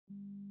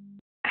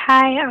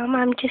Hi,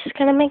 I'm just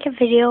gonna make a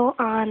video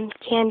on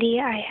candy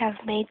I have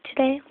made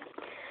today.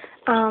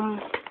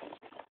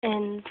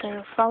 And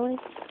they're following.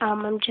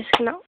 I'm just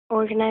gonna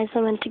organize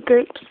them into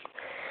groups.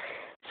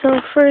 So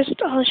first,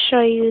 I'll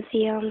show you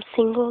the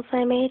singles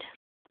I made.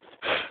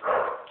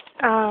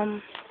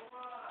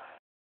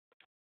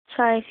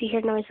 Sorry if you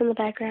hear noise in the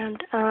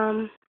background.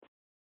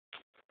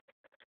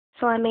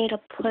 So I made a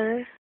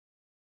plur,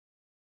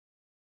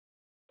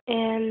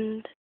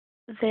 and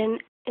then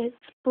it's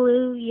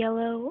blue,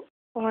 yellow,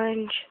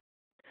 orange,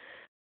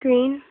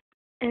 green,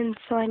 and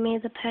so I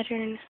made the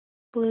pattern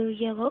blue,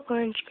 yellow,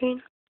 orange,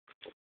 green,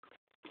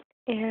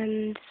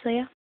 and so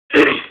yeah.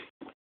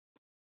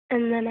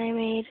 And then I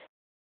made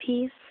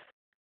peace,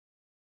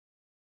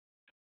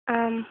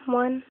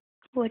 one,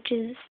 which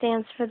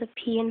stands for the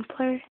P in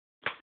plur.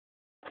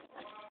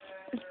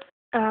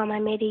 I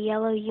made a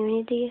yellow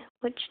unity,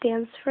 which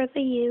stands for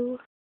the U.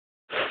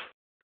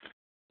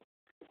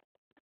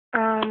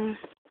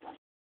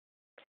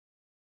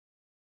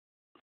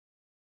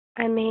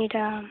 I made,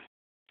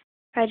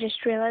 I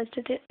just realized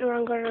I did it in the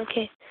wrong order.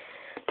 Okay,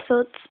 so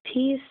it's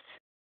peace,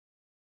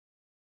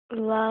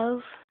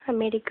 love. I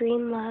made a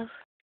green love,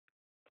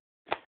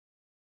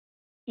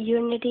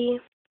 unity,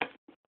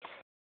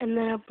 and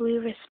then a blue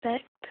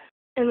respect,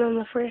 and then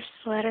the first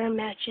letter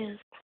matches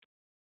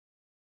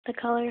the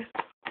color.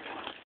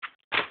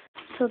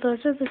 So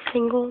those are the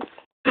singles.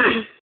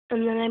 And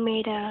then I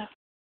made a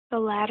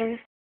ladder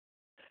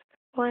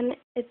one.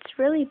 It's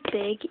really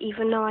big,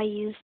 even though I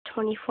used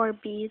 24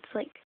 beads,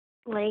 like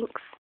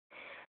length.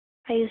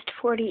 I used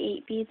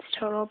 48 beads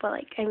total, but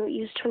like I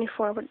used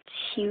 24, but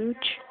it's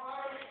huge.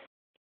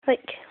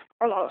 Like,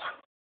 oh,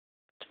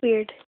 it's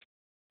weird.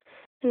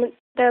 And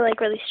they're like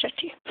really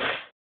stretchy.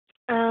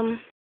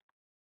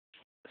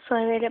 So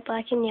I made it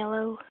black and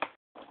yellow.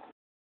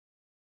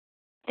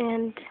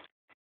 And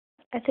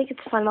I think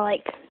it's fun to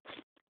like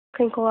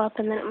crinkle up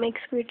and then it makes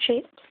weird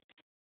shapes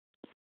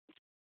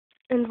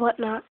and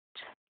whatnot.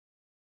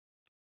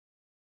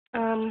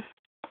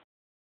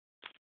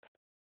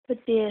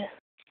 Would be a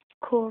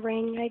cool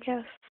ring, I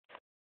guess.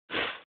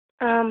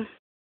 And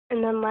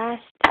then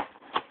last,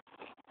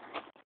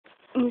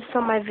 you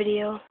saw my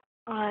video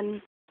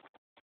on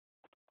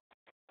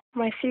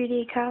my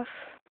 3D cuff.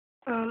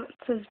 It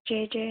says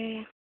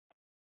JJ,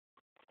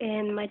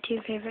 and my two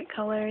favorite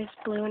colors,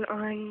 blue and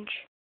orange.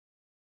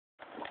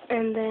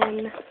 And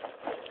then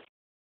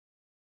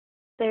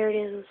there it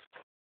is.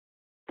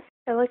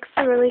 It looks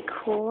really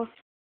cool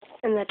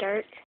in the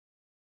dark,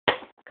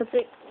 because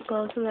it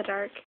glows in the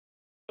dark,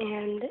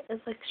 and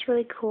it looks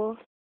really cool.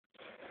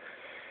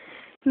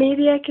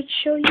 Maybe I could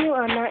show you.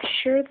 I'm not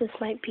sure. This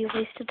might be a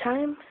waste of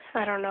time.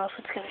 I don't know if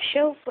it's going to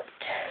show, but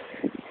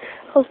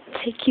I'll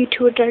take you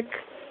to a dark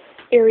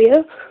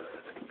area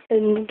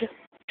and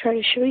try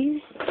to show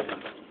you.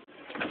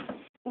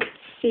 Let's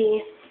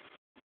see.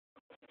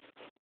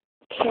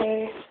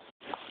 Okay.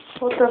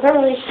 Well, it doesn't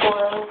really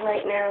glow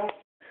right now.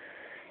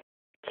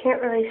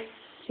 Can't really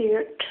see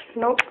it.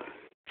 Nope.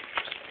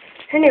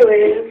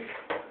 Anyways,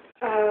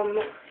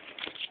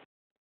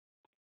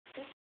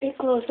 it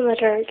glows in the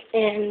dark,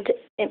 and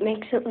it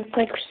makes it look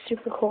like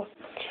super cool.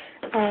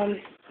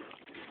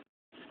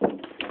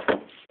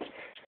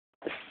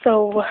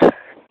 So,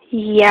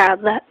 yeah,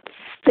 that's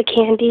the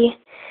candy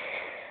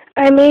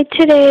I made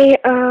today.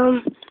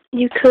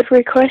 You could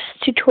request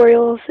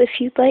tutorials if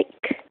you'd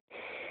like.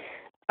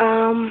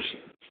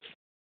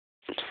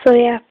 So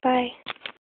yeah, bye.